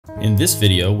In this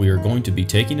video, we are going to be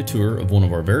taking a tour of one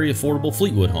of our very affordable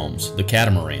Fleetwood homes, the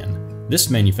Catamaran. This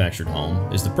manufactured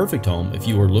home is the perfect home if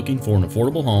you are looking for an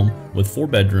affordable home with 4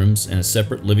 bedrooms and a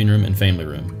separate living room and family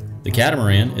room. The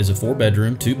Catamaran is a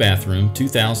 4-bedroom, 2-bathroom,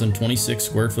 2,026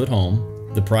 square foot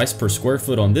home. The price per square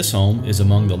foot on this home is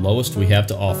among the lowest we have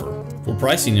to offer. For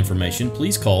pricing information,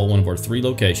 please call one of our 3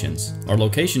 locations. Our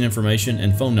location information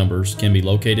and phone numbers can be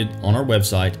located on our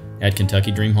website at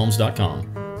KentuckyDreamHomes.com.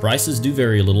 Prices do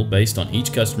vary a little based on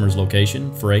each customer's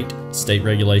location, freight, state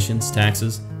regulations,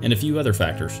 taxes, and a few other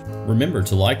factors. Remember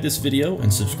to like this video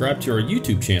and subscribe to our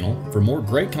YouTube channel for more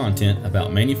great content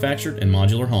about manufactured and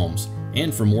modular homes,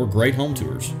 and for more great home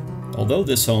tours. Although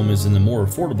this home is in the more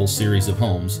affordable series of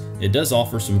homes, it does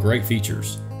offer some great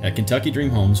features. At Kentucky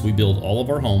Dream Homes, we build all of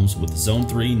our homes with Zone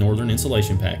 3 Northern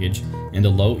Insulation Package and a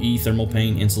low E thermal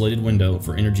pane insulated window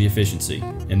for energy efficiency,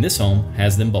 and this home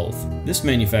has them both. This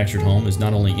manufactured home is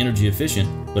not only energy efficient,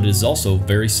 but it is also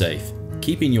very safe.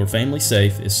 Keeping your family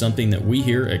safe is something that we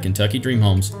here at Kentucky Dream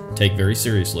Homes take very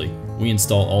seriously. We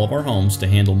install all of our homes to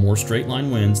handle more straight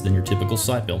line winds than your typical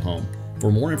site-built home.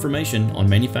 For more information on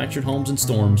manufactured homes and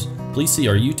storms, please see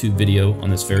our YouTube video on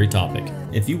this very topic.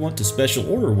 If you want to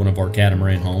special order one of our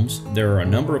Catamaran homes, there are a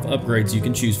number of upgrades you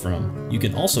can choose from. You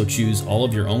can also choose all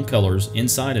of your own colors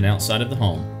inside and outside of the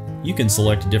home. You can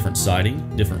select different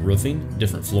siding, different roofing,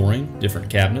 different flooring, different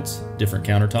cabinets, different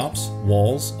countertops,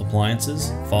 walls,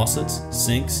 appliances, faucets,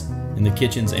 sinks, in the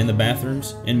kitchens and the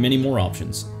bathrooms, and many more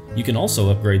options. You can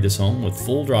also upgrade this home with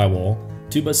full drywall,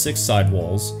 2x6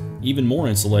 sidewalls, even more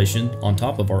insulation on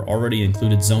top of our already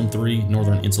included Zone 3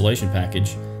 Northern Insulation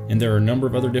Package, and there are a number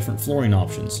of other different flooring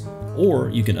options.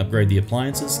 Or you can upgrade the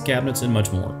appliances, cabinets, and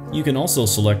much more. You can also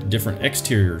select different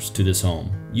exteriors to this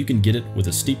home. You can get it with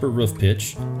a steeper roof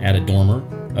pitch, add a dormer,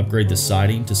 upgrade the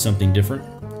siding to something different.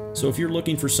 So if you're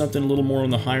looking for something a little more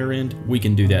on the higher end, we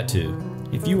can do that too.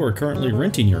 If you are currently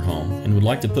renting your home and would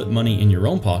like to put money in your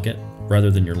own pocket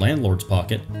rather than your landlord's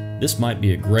pocket, this might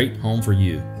be a great home for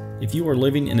you. If you are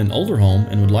living in an older home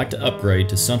and would like to upgrade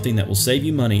to something that will save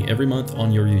you money every month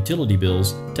on your utility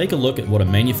bills, take a look at what a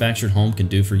manufactured home can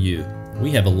do for you. We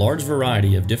have a large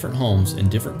variety of different homes and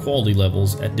different quality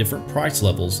levels at different price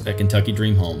levels at Kentucky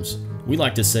Dream Homes. We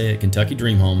like to say at Kentucky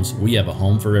Dream Homes, we have a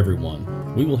home for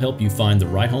everyone. We will help you find the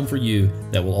right home for you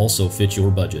that will also fit your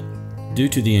budget. Due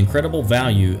to the incredible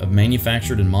value of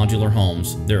manufactured and modular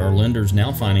homes, there are lenders now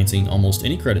financing almost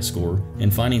any credit score,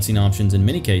 and financing options in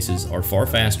many cases are far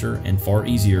faster and far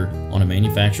easier on a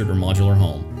manufactured or modular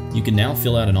home. You can now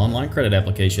fill out an online credit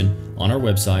application on our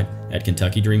website at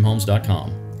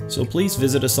KentuckyDreamHomes.com. So please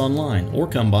visit us online or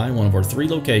come by one of our 3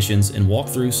 locations and walk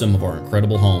through some of our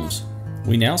incredible homes.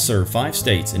 We now serve 5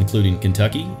 states including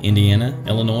Kentucky, Indiana,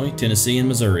 Illinois, Tennessee, and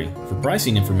Missouri. For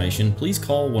pricing information, please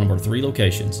call one of our 3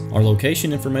 locations. Our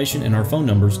location information and our phone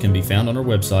numbers can be found on our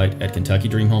website at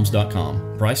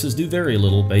KentuckyDreamHomes.com. Prices do vary a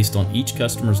little based on each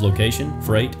customer's location,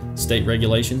 freight, state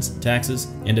regulations, taxes,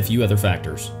 and a few other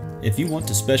factors. If you want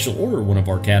to special order one of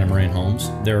our Catamaran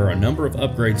homes, there are a number of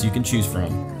upgrades you can choose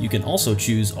from. You can also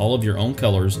choose all of your own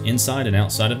colors inside and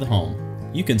outside of the home.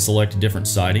 You can select different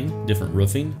siding, different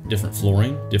roofing, different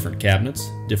flooring, different cabinets,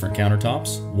 different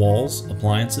countertops, walls,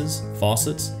 appliances,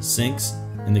 faucets, sinks,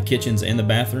 in the kitchens and the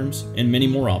bathrooms, and many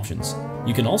more options.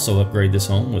 You can also upgrade this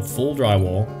home with full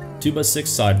drywall, 2x6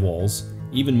 sidewalls,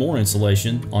 even more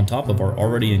insulation on top of our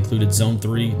already included Zone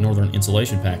 3 Northern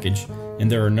Insulation Package,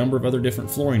 and there are a number of other different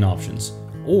flooring options.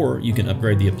 Or you can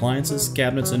upgrade the appliances,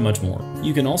 cabinets, and much more.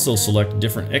 You can also select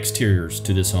different exteriors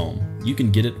to this home. You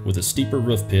can get it with a steeper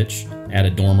roof pitch, add a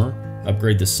dormer,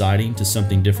 upgrade the siding to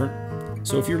something different.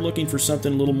 So if you're looking for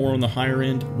something a little more on the higher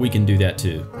end, we can do that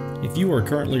too. If you are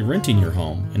currently renting your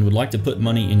home and would like to put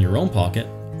money in your own pocket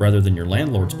rather than your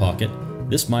landlord's pocket,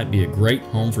 this might be a great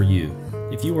home for you.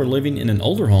 If you are living in an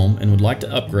older home and would like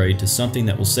to upgrade to something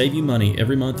that will save you money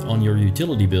every month on your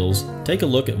utility bills, take a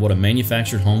look at what a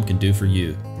manufactured home can do for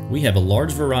you. We have a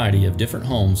large variety of different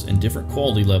homes and different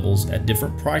quality levels at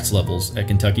different price levels at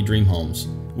Kentucky Dream Homes.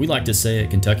 We like to say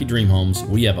at Kentucky Dream Homes,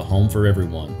 we have a home for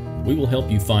everyone. We will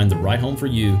help you find the right home for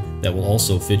you that will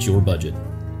also fit your budget.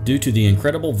 Due to the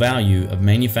incredible value of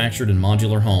manufactured and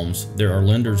modular homes, there are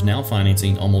lenders now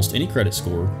financing almost any credit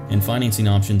score, and financing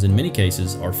options in many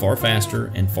cases are far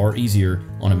faster and far easier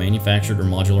on a manufactured or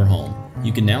modular home.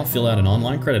 You can now fill out an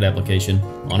online credit application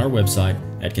on our website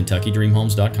at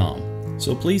KentuckyDreamHomes.com.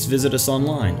 So please visit us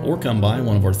online or come by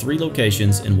one of our 3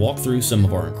 locations and walk through some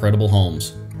of our incredible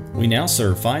homes. We now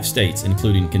serve 5 states,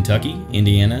 including Kentucky,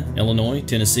 Indiana, Illinois,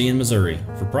 Tennessee, and Missouri.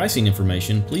 For pricing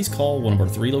information, please call one of our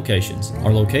 3 locations.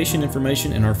 Our location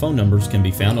information and our phone numbers can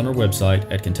be found on our website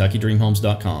at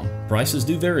KentuckyDreamHomes.com. Prices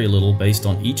do vary a little based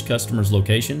on each customer's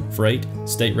location, freight,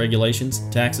 state regulations,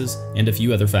 taxes, and a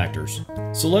few other factors.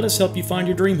 So let us help you find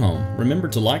your dream home. Remember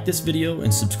to like this video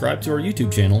and subscribe to our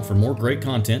YouTube channel for more great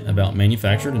content about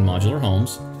manufactured and modular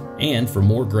homes, and for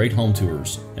more great home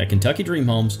tours. At Kentucky Dream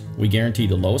Homes, we guarantee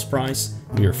the lowest price,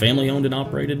 we are family owned and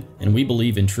operated, and we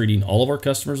believe in treating all of our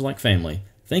customers like family.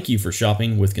 Thank you for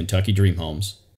shopping with Kentucky Dream Homes.